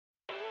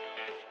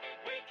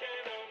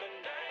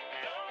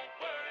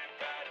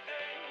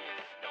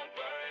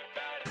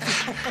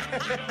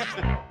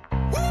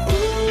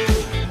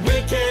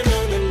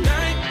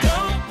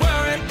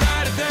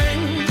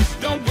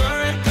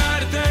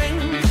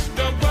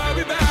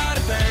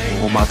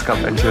O, matka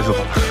będzie zła.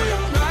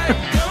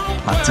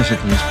 Matce się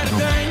to nie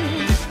spodoba.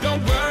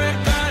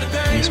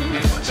 Nie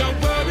spodoba się.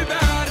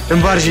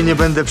 Tym bardziej nie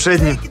będę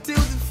przed nim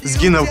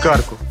zginął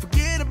karku.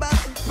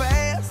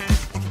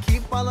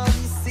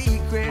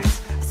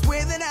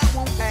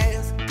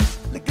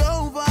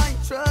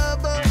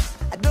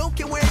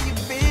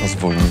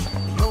 Pozwól mi.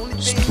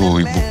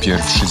 Stój, bo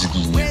pierwszy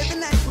zginiesz.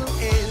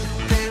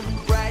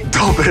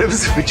 Dobrem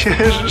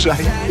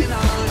zwyciężaj.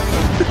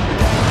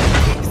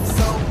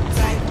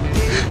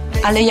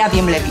 Ale ja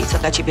wiem lepiej, co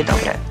dla ciebie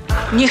dobre.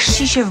 Nie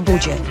chrzci się w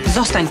budzie.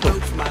 Zostań tu.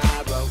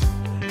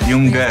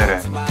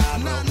 Jungerem.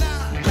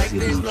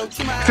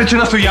 Chcecie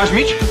nas tu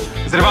jaźmić?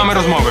 Zrywamy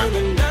rozmowy.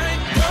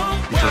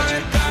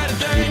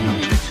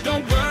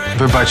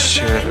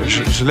 Wybaczcie,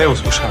 źle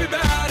usłyszałem.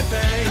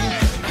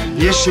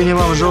 Jeszcze nie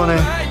mam żony,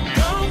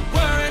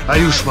 a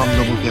już mam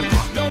domu piekło.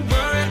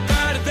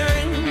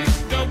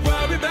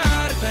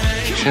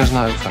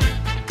 Księżna Eufemia.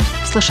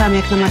 Słyszałam,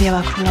 jak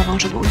namawiała królową,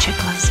 żeby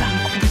uciekła z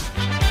zamku.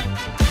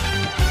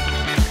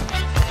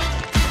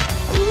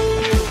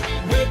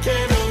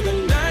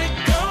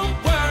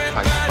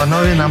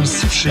 Panowie nam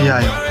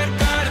sprzyjają.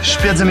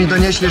 Szpiedzy mi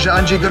donieśli, że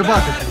Andrzej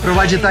Gorbaty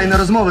prowadzi tajne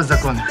rozmowy z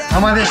zakonnych.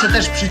 Namawia się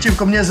też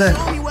przeciwko mnie ze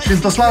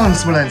Świętosławem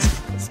Smoleńskim.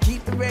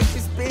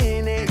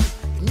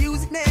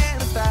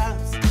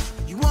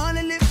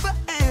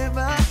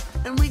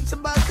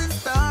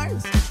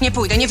 Nie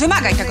pójdę, nie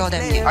wymagaj tego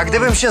ode mnie. A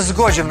gdybym się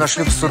zgodził na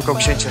ślub z córką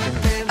księcia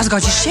Dymitra? A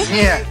zgodzisz się?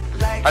 Nie,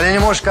 ale nie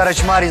możesz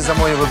karać Marii za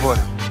moje wybory.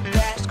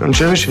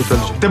 Skończymy się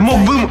wtedy. Ty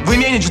mógłbym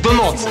wymienić do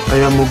nocy. A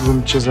ja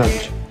mógłbym cię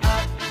zabić.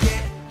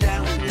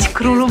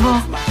 Królu,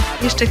 bo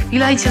jeszcze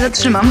chwila i cię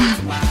zatrzymam.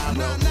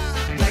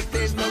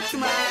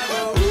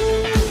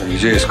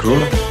 Gdzie jest król?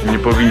 Nie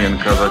powinien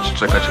kazać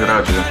czekać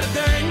Radzie.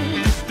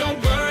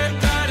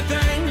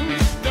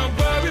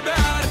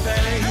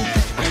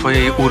 O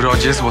twojej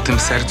urodzie, złotym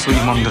sercu i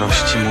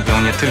mądrości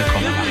mówią nie tylko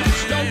na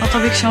malusz. O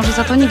tobie książę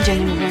za to nigdzie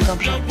nie mówią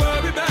dobrze.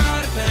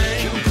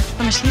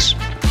 Co myślisz?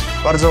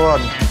 Bardzo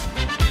ładnie.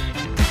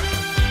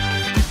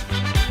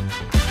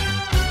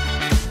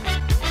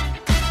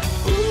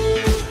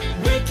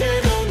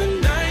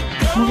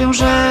 Mówią,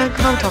 że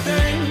gwałtowny.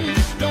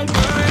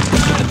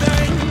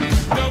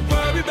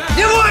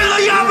 Nie wolno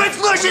jabłek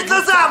wnosić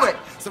na zamek!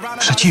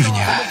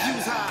 Przeciwnie.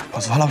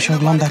 Pozwalał się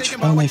oglądać w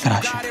pełnej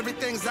krasie.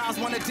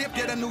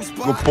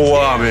 Go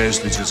połamie,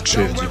 jeśli cię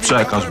skrzywdzi.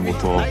 Przekaż mu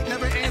to.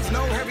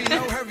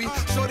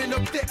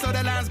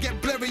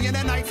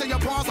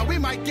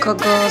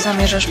 Kogo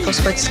zamierzasz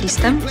posłać z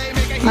listem?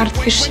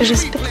 Martwisz się, że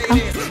spytka?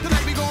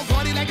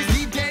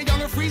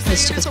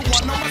 Jest ci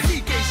bezpiecznie.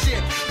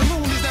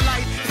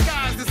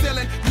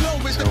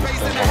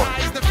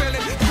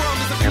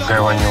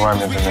 Jagieła nie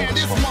łamie danego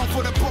słowa.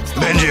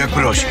 Będzie jak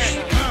prosisz.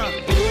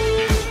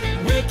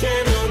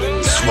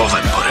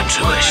 Słowem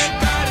poręczyłeś.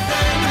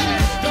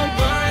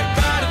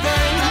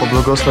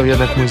 Pobłogosław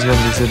jednak mój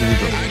związek z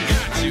Jadwigą.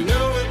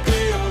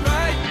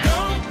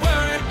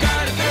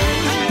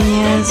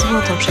 Nie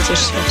złoto przecież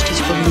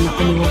świadczyć powinno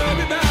o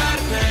miłowaniu.